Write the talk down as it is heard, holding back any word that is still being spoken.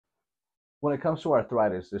When it comes to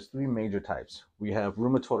arthritis, there's three major types. We have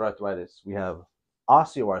rheumatoid arthritis, we have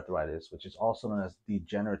osteoarthritis, which is also known as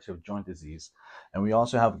degenerative joint disease, and we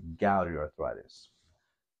also have gouty arthritis.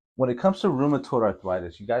 When it comes to rheumatoid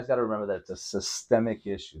arthritis, you guys got to remember that it's a systemic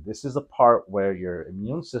issue. This is a part where your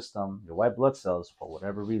immune system, your white blood cells, for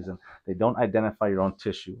whatever reason, they don't identify your own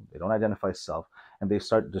tissue, they don't identify self, and they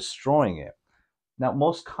start destroying it. Now,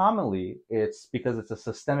 most commonly, it's because it's a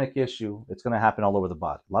systemic issue. It's going to happen all over the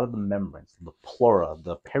body. A lot of the membranes, the pleura,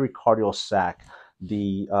 the pericardial sac,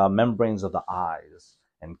 the membranes of the eyes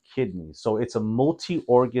and kidneys. So it's a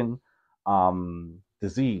multi-organ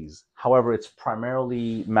disease. However, it's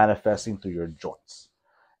primarily manifesting through your joints.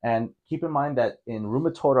 And keep in mind that in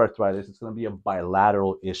rheumatoid arthritis, it's going to be a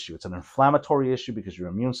bilateral issue. It's an inflammatory issue because your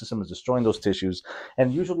immune system is destroying those tissues.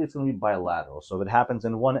 And usually it's going to be bilateral. So if it happens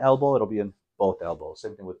in one elbow, it'll be in both elbows.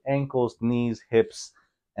 Same thing with ankles, knees, hips,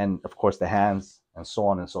 and of course the hands, and so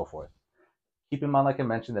on and so forth. Keep in mind, like I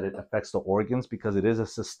mentioned, that it affects the organs because it is a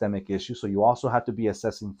systemic issue. So you also have to be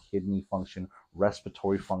assessing kidney function,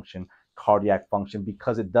 respiratory function, cardiac function,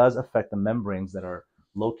 because it does affect the membranes that are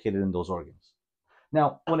located in those organs.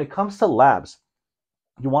 Now, when it comes to labs,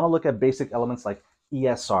 you want to look at basic elements like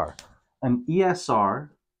ESR. And ESR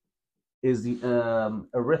is the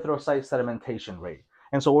erythrocyte sedimentation rate.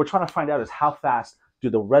 And so what we're trying to find out is how fast do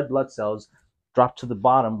the red blood cells drop to the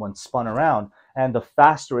bottom when spun around. And the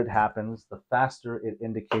faster it happens, the faster it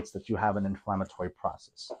indicates that you have an inflammatory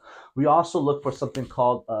process. We also look for something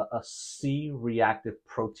called a C-reactive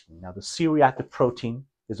protein. Now, the C-reactive protein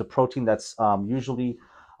is a protein that's usually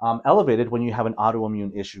elevated when you have an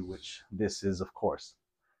autoimmune issue, which this is, of course.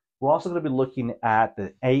 We're also going to be looking at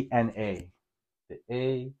the ANA, the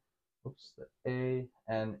ANA,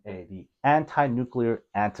 the anti-nuclear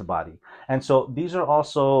antibody. And so these are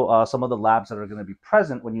also some of the labs that are going to be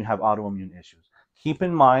present when you have autoimmune issues. Keep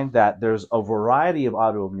in mind that there's a variety of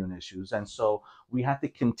autoimmune issues, and so we have to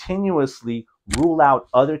continuously rule out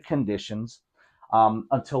other conditions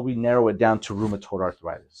until we narrow it down to rheumatoid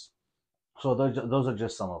arthritis. So those are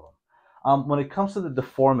just some of them. When it comes to the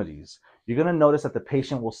deformities, you're going to notice that the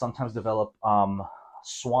patient will sometimes develop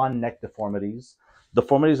swan neck deformities,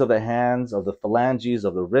 deformities of the hands, of the phalanges,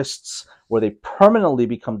 of the wrists, where they permanently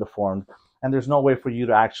become deformed, and there's no way for you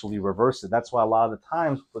to actually reverse it. That's why a lot of the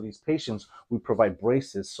times for these patients, we provide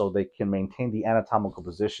braces so they can maintain the anatomical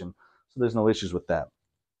position, so there's no issues with that.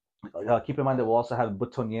 Keep in mind that we'll also have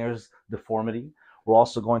boutonniere's deformity. We're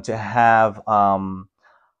also going to have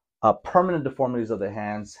permanent deformities of the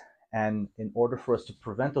hands, and in order for us to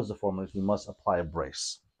prevent those deformities, we must apply a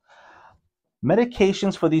brace.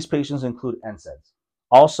 Medications for these patients include NSAIDs.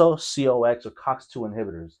 Also, COX or COX-2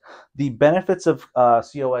 inhibitors. The benefits of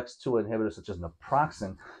COX-2 inhibitors, such as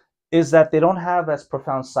naproxen, is that they don't have as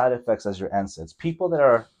profound side effects as your NSAIDs. People that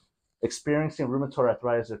are experiencing rheumatoid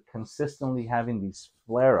arthritis are consistently having these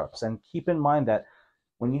flare-ups. And keep in mind that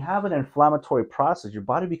when you have an inflammatory process, your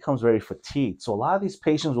body becomes very fatigued. So a lot of these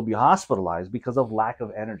patients will be hospitalized because of lack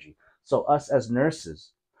of energy. So us as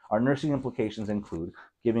nurses, our nursing implications include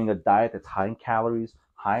giving a diet that's high in calories,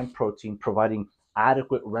 high in protein, providing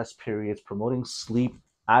adequate rest periods, promoting sleep,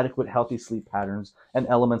 adequate healthy sleep patterns, and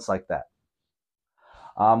elements like that.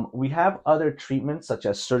 We have other treatments such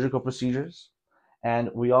as surgical procedures,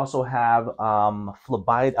 and we also have not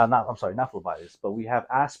phlebitis, but we have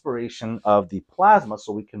aspiration of the plasma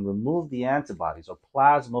so we can remove the antibodies, or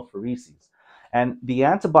plasmapheresis. And the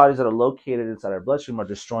antibodies that are located inside our bloodstream are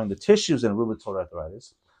destroying the tissues in rheumatoid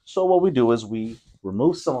arthritis. So what we do is we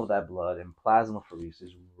remove some of that blood in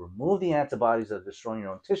plasmapheresis, we remove the antibodies that are destroying your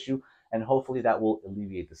own tissue, and hopefully that will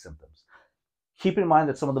alleviate the symptoms. Keep in mind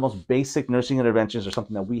that some of the most basic nursing interventions are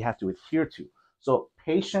something that we have to adhere to. So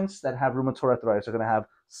patients that have rheumatoid arthritis are going to have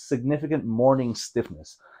significant morning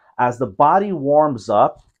stiffness. As the body warms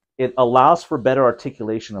up, it allows for better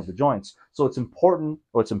articulation of the joints. So it's important,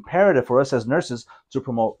 or it's imperative for us as nurses to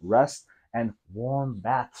promote rest and warm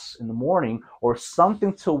baths in the morning, or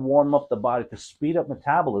something to warm up the body, to speed up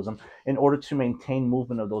metabolism in order to maintain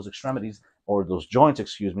movement of those extremities, or those joints,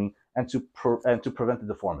 excuse me, and to prevent the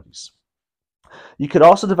deformities. You could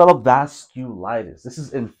also develop vasculitis. This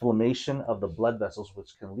is inflammation of the blood vessels,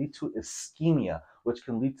 which can lead to ischemia, which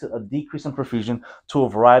can lead to a decrease in perfusion to a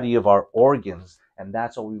variety of our organs. And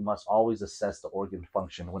that's why we must always assess the organ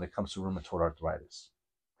function when it comes to rheumatoid arthritis.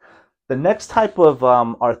 The next type of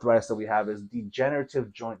arthritis that we have is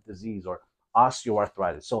degenerative joint disease, or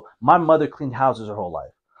osteoarthritis. So my mother cleaned houses her whole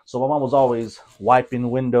life. So my mom was always wiping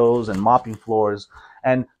windows and mopping floors.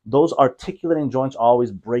 And those articulating joints are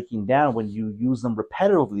always breaking down when you use them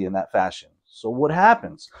repetitively in that fashion. So what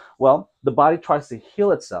happens? Well, the body tries to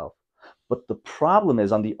heal itself, But the problem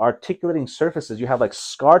is on the articulating surfaces, you have like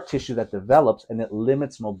scar tissue that develops and it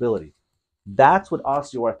limits mobility. That's what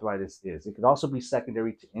osteoarthritis is. It could also be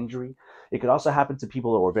secondary to injury. It could also happen to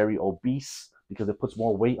people who are very obese because it puts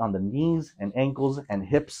more weight on the knees and ankles and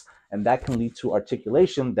hips, and that can lead to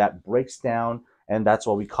articulation that breaks down, and that's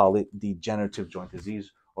why we call it degenerative joint disease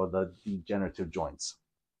or the degenerative joints.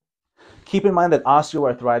 Keep in mind that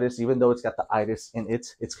osteoarthritis, even though it's got the itis in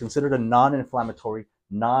it, it's considered a non-inflammatory,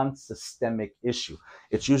 non-systemic issue.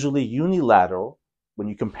 It's usually unilateral when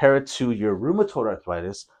you compare it to your rheumatoid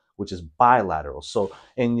arthritis, which is bilateral. So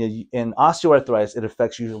in osteoarthritis, it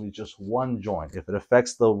affects usually just one joint. If it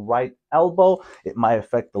affects the right elbow, it might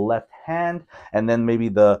affect the left hand and then maybe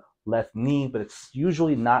the left knee, but it's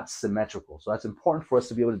usually not symmetrical. So that's important for us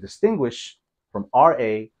to be able to distinguish from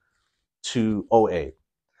RA to OA.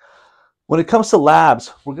 When it comes to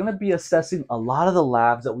labs, we're going to be assessing a lot of the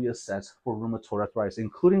labs that we assess for rheumatoid arthritis,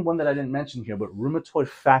 including one that I didn't mention here, but rheumatoid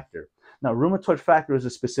factor. Now, rheumatoid factor is a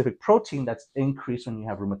specific protein that's increased when you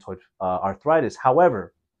have rheumatoid arthritis.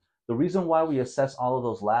 However, the reason why we assess all of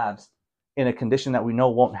those labs in a condition that we know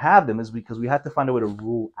won't have them is because we have to find a way to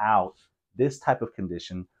rule out this type of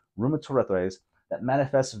condition, rheumatoid arthritis, that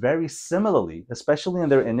manifests very similarly, especially in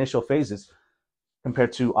their initial phases,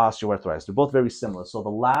 compared to osteoarthritis. They're both very similar. So the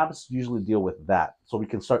labs usually deal with that. So we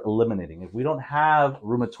can start eliminating. If we don't have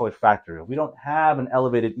rheumatoid factor, if we don't have an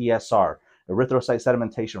elevated ESR, erythrocyte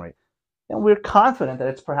sedimentation rate, then we're confident that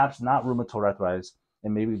it's perhaps not rheumatoid arthritis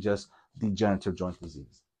and maybe just degenerative joint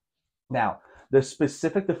disease. Now, the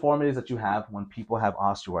specific deformities that you have when people have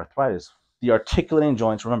osteoarthritis, the articulating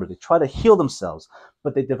joints, remember, they try to heal themselves,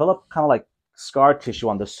 but they develop kind of like scar tissue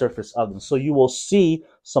on the surface of them. So you will see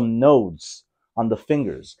some nodes on the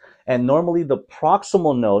fingers, and normally the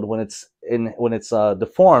proximal node, when it's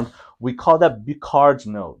deformed, we call that Bouchard's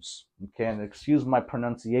nodes. Okay, and excuse my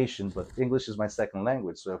pronunciation, but English is my second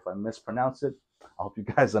language, so if I mispronounce it, I hope you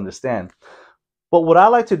guys understand. But what I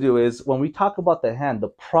like to do is when we talk about the hand,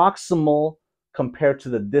 the proximal compared to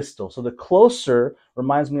the distal. So the closer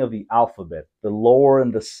reminds me of the alphabet. The lower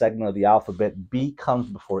in the segment of the alphabet, B comes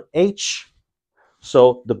before H.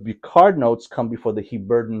 So the Bouchard nodes come before the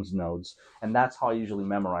Heberden's nodes, and that's how I usually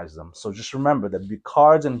memorize them. So just remember that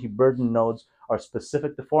Bouchard's and Heberden nodes are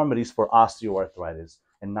specific deformities for osteoarthritis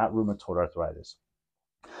and not rheumatoid arthritis.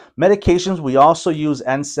 Medications, we also use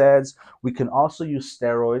NSAIDs. We can also use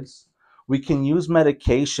steroids. We can use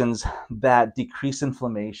medications that decrease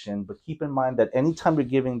inflammation, but keep in mind that anytime you're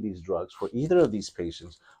giving these drugs for either of these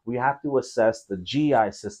patients, we have to assess the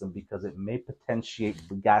GI system because it may potentiate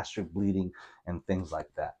gastric bleeding and things like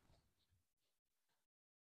that.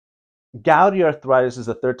 Gouty arthritis is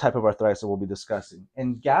the third type of arthritis that we'll be discussing.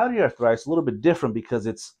 And gouty arthritis is a little bit different because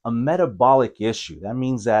it's a metabolic issue. That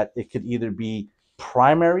means that it could either be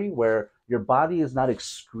primary, where your body is not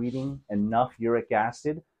excreting enough uric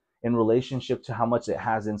acid in relationship to how much it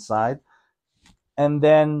has inside. And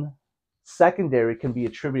then secondary can be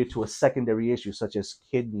attributed to a secondary issue, such as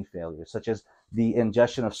kidney failure, such as the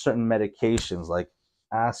ingestion of certain medications like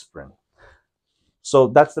aspirin. So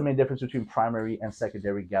that's the main difference between primary and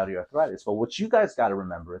secondary gouty arthritis. But what you guys got to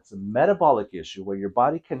remember, it's a metabolic issue where your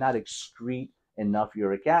body cannot excrete enough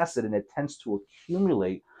uric acid, and it tends to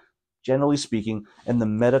accumulate, generally speaking, in the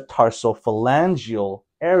metatarsophalangeal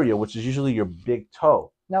area, which is usually your big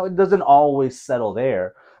toe. Now, it doesn't always settle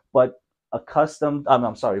there, but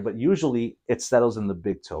usually it settles in the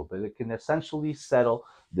big toe. But it can essentially settle,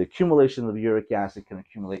 the accumulation of uric acid can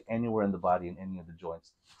accumulate anywhere in the body in any of the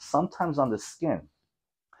joints, sometimes on the skin.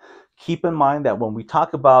 Keep in mind that when we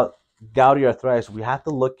talk about gouty arthritis, we have to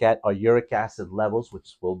look at our uric acid levels,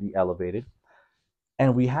 which will be elevated.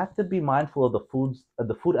 And we have to be mindful of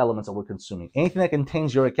the food elements that we're consuming. Anything that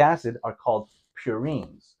contains uric acid are called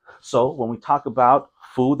purines. So when we talk about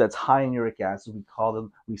food that's high in uric acid,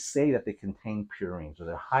 we say that they contain purines, or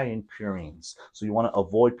they're high in purines. So you want to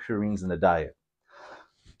avoid purines in the diet.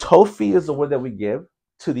 Tophi is the word that we give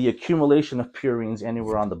to the accumulation of purines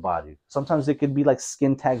anywhere on the body. Sometimes it could be like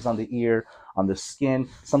skin tags on the ear, on the skin.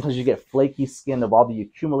 Sometimes you get flaky skin of all the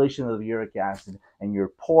accumulation of the uric acid, and your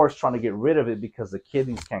pores trying to get rid of it because the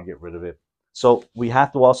kidneys can't get rid of it. So we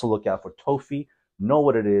have to also look out for tophi. Know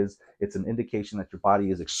what it is. It's an indication that your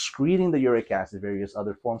body is excreting the uric acid, various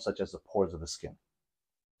other forms such as the pores of the skin.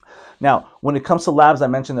 Now, when it comes to labs, I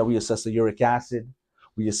mentioned that we assess the uric acid.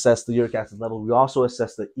 We assess the uric acid level. We also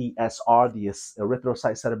assess the ESR, the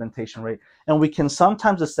erythrocyte sedimentation rate. And we can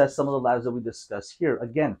sometimes assess some of the labs that we discuss here,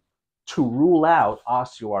 again, to rule out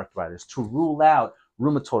osteoarthritis, to rule out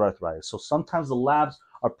rheumatoid arthritis. So sometimes the labs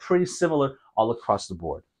are pretty similar all across the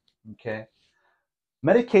board, okay?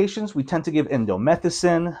 Medications, we tend to give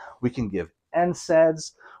indomethacin, we can give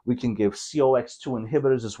NSAIDs, we can give COX-2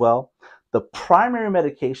 inhibitors as well. The primary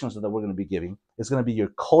medications that we're going to be giving is going to be your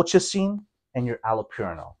colchicine and your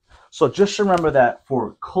allopurinol. So just remember that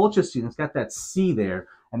for colchicine, it's got that C there,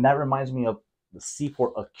 and that reminds me of the C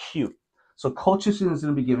for acute. So colchicine is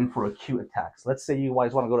going to be given for acute attacks. Let's say you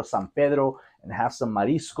guys want to go to San Pedro and have some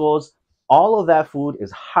mariscos. All of that food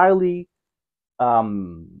is highly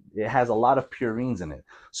it has a lot of purines in it.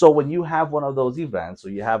 So when you have one of those events, or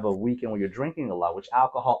you have a weekend where you're drinking a lot, which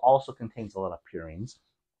alcohol also contains a lot of purines,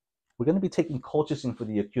 we're going to be taking colchicine for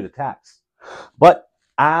the acute attacks. But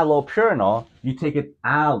allopurinol, you take it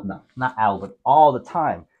not but all the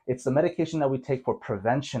time. It's the medication that we take for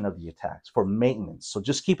prevention of the attacks, for maintenance. So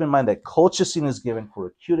just keep in mind that colchicine is given for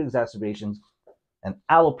acute exacerbations and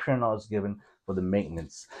allopurinol is given for the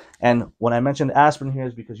maintenance. And when I mentioned aspirin here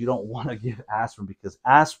is because you don't want to give aspirin, because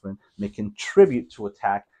aspirin may contribute to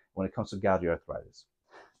attack when it comes to gouty arthritis.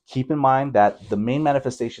 Keep in mind that the main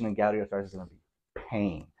manifestation in gouty arthritis is going to be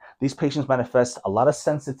pain. These patients manifest a lot of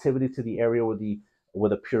sensitivity to the area where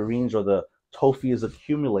the purines or the tophi is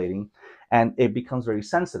accumulating, and it becomes very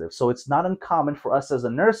sensitive. So it's not uncommon for us as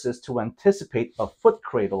nurses to anticipate a foot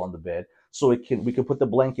cradle on the bed, so we can put the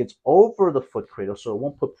blankets over the foot cradle so it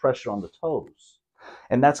won't put pressure on the toes.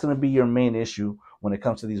 And that's going to be your main issue when it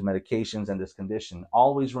comes to these medications and this condition.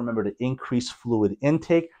 Always remember to increase fluid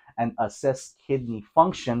intake and assess kidney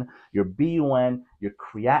function, your BUN, your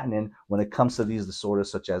creatinine, when it comes to these disorders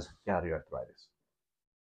such as gouty arthritis.